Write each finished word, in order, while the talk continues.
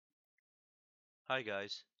Hi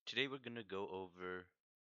guys, today we're going to go over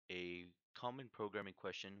a common programming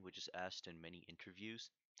question which is asked in many interviews.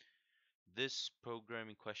 This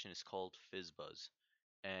programming question is called FizzBuzz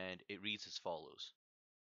and it reads as follows.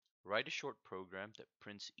 Write a short program that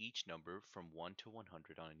prints each number from 1 to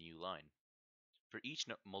 100 on a new line. For each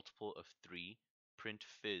multiple of 3, print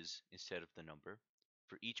fizz instead of the number.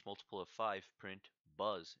 For each multiple of 5, print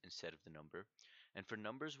buzz instead of the number. And for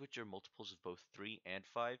numbers which are multiples of both 3 and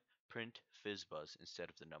 5, print FizzBuzz instead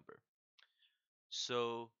of the number.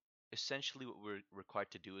 So essentially what we're required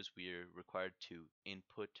to do is we're required to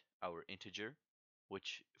input our integer,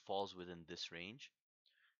 which falls within this range.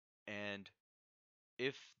 And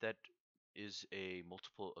if that is a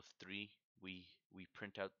multiple of 3, we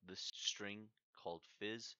print out this string called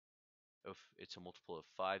fizz. If it's a multiple of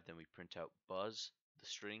 5, then we print out buzz, the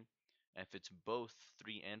string. And if it's both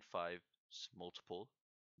 3 and 5's multiple,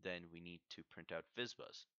 then we need to print out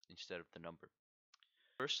FizzBuzz instead of the number.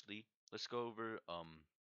 Firstly, let's go over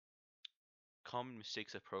common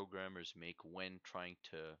mistakes that programmers make when trying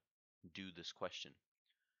to do this question.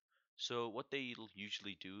 So what they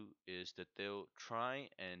usually do is that they'll try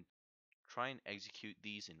and execute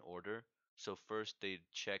these in order. So first they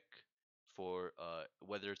check for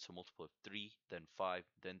whether it's a multiple of 3, then 5,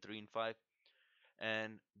 then 3 and 5.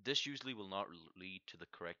 And this usually will not lead to the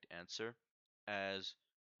correct answer, as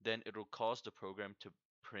then it'll cause the program to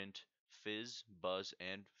print fizz, buzz,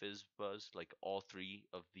 and fizz buzz, like all three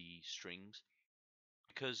of the strings,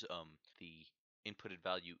 because the inputted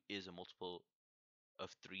value is a multiple of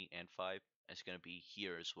 3 and 5, it's going to be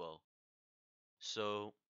here as well.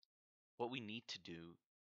 So what we need to do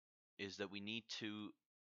is that we need to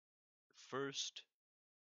first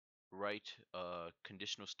write a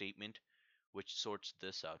conditional statement which sorts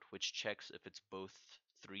this out, which checks if it's both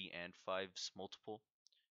 3 and 5's multiple.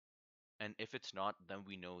 And if it's not, then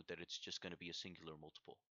we know that it's just going to be a singular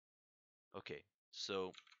multiple. Okay,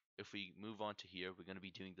 so if we move on to here, we're going to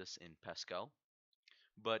be doing this in Pascal.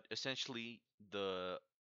 But essentially, the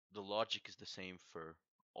logic is the same for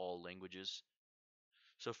all languages.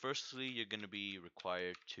 So firstly, you're going to be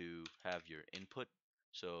required to have your input.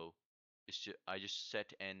 So I just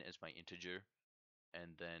set n as my integer,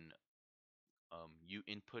 and then you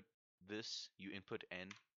input this, you input n,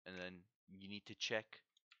 and then you need to check.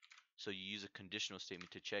 So you use a conditional statement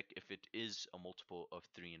to check if it is a multiple of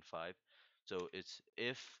 3 and 5. So it's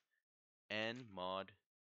if n mod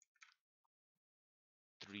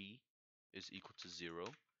 3 is equal to 0.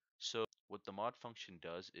 So what the mod function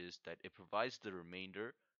does is that it provides the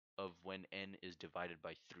remainder of when n is divided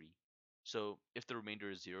by 3. So if the remainder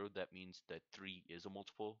is 0, that means that 3 is a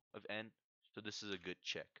multiple of n. So this is a good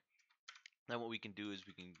check. Now what we can do is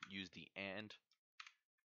we can use the and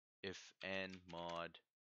if n mod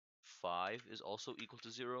 5 is also equal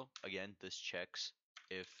to 0. Again, this checks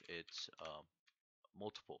if it's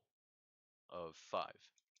multiple of 5.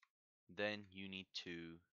 Then you need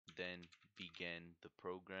to then begin the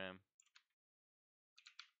program.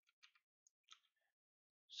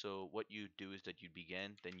 So what you do is that you'd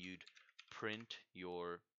begin, then you'd print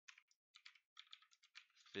your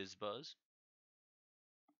FizzBuzz,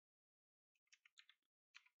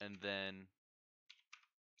 and then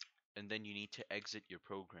you need to exit your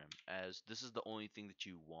program, as this is the only thing that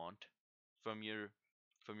you want from your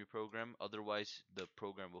program. Otherwise, the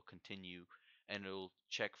program will continue and it'll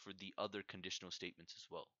check for the other conditional statements as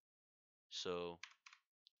well. So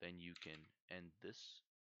then you can end this.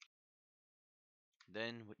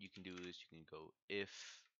 Then what you can do is you can go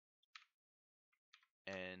if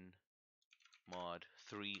n mod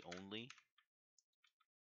 3 only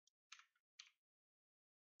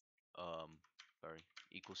sorry,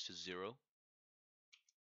 equals to 0.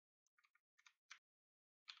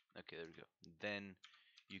 Okay, there we go. Then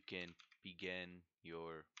you can begin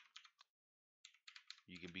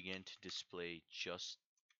to display just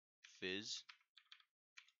fizz,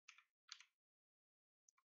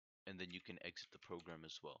 and then you can exit the program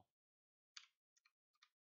as well.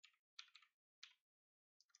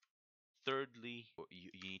 Thirdly, you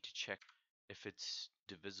need to check if it's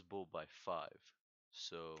divisible by 5.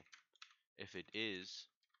 So if it is,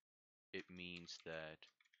 it means that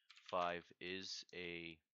 5 is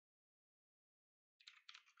a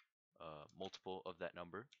multiple of that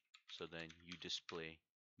number. So then you display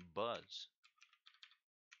buzz,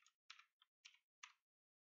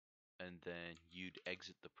 and then you'd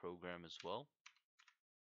exit the program as well.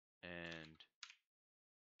 And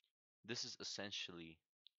this is essentially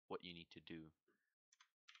what you need to do,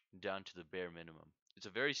 down to the bare minimum. It's a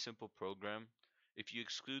very simple program. If you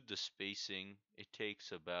exclude the spacing, it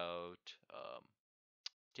takes about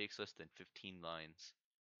takes less than 15 lines.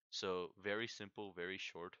 So very simple, very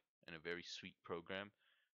short, and a very sweet program.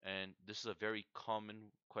 And this is a very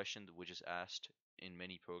common question which is asked in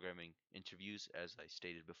many programming interviews, as I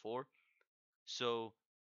stated before. So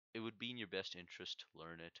it would be in your best interest to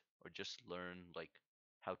learn it, or just learn like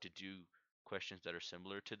how to do questions that are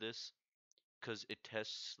similar to this, because it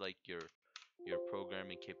tests like your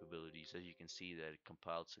programming capabilities. As you can see that it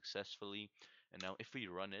compiled successfully. And now if we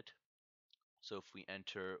run it, so if we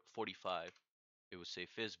enter 45, it would say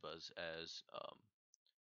FizzBuzz as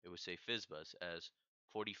it would say FizzBuzz as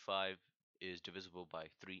 45 is divisible by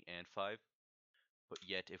 3 and 5. But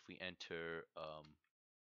yet if we enter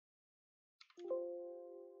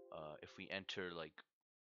like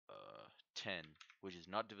 10, which is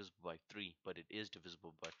not divisible by 3, but it is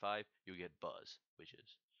divisible by 5, you get buzz, which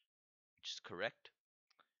is correct.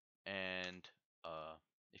 And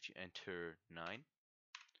if you enter 9,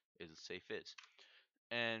 it'll say fizz.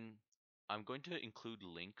 And I'm going to include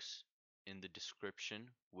links in the description,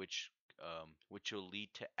 which will lead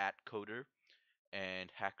to @coder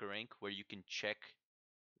and HackerRank, where you can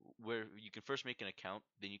first make an account,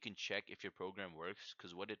 then you can check if your program works.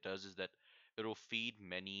 Because what it does is that it'll feed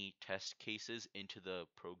many test cases into the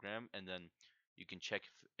program, and then you can check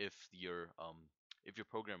if your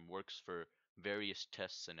program works for various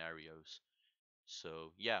test scenarios.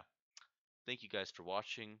 So yeah, thank you guys for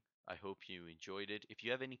watching. I hope you enjoyed it. If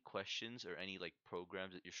you have any questions or any like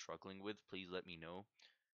programs that you're struggling with, please let me know.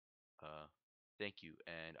 Uh, Thank you,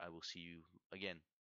 and I will see you again.